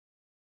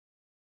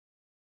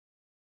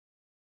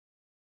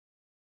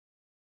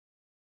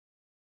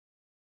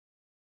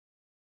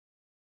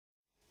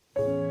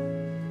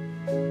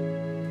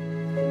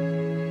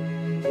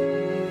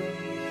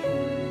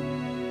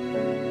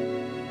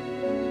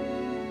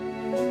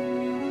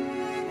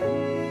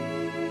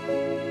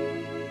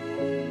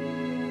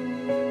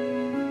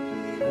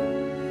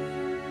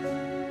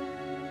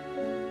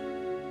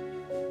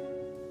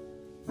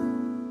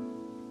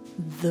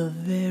The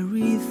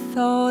very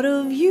thought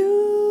of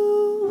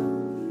you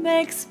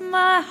makes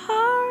my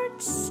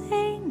heart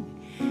sing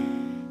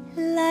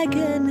like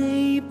an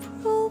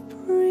April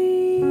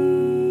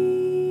breeze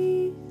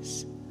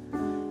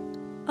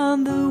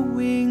on the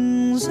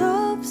wings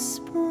of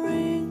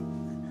spring,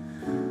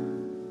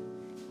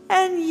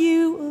 and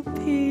you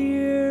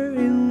appear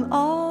in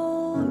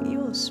all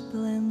your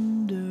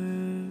splendor,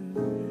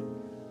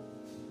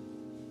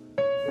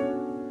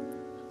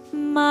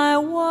 my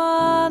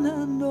one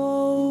and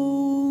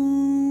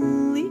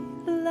only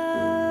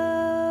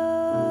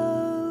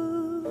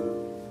love.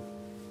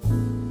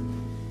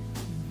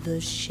 The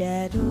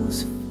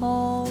shadows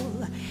fall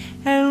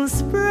and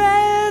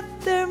spread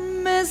their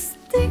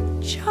mystic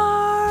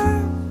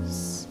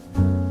charms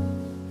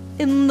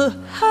in the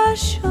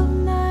hush of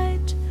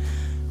night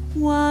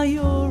while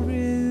you're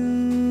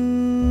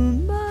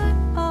in my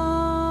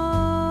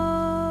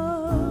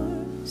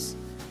arms.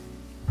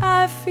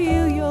 I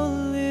feel your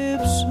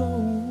lips so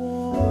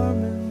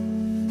warm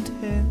and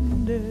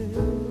tender,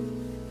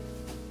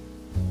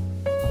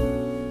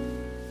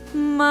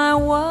 my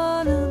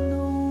one and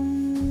only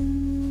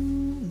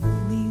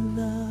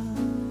love.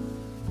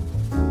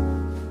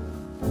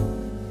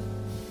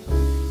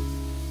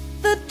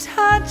 The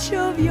touch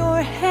of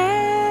your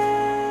hair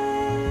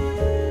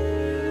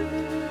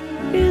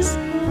is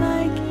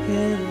like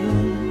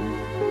heaven,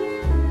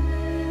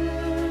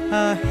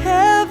 a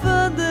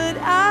heaven that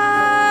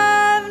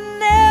I've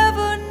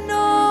never known.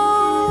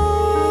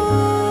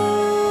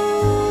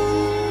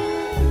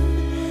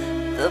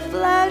 The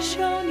flash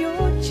on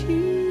your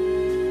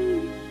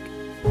cheek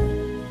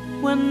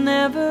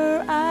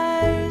whenever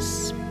I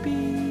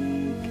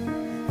speak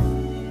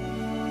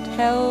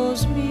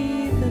tells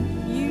me that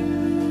you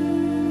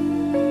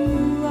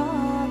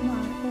are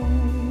my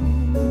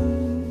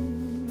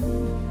own.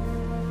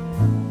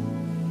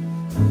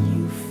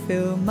 You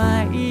fill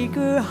my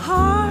eager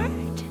heart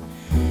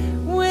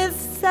with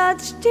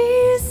such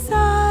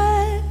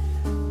desire.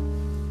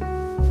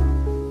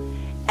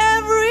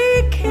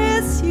 Every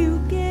kiss you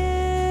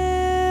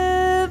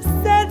give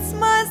sets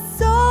my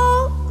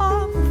soul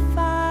on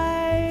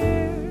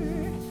fire.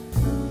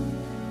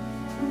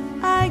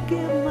 I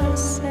give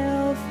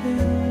myself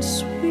in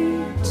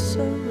sweet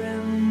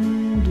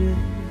surrender,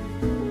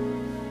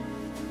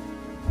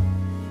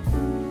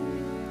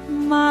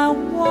 my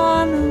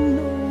one and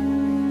only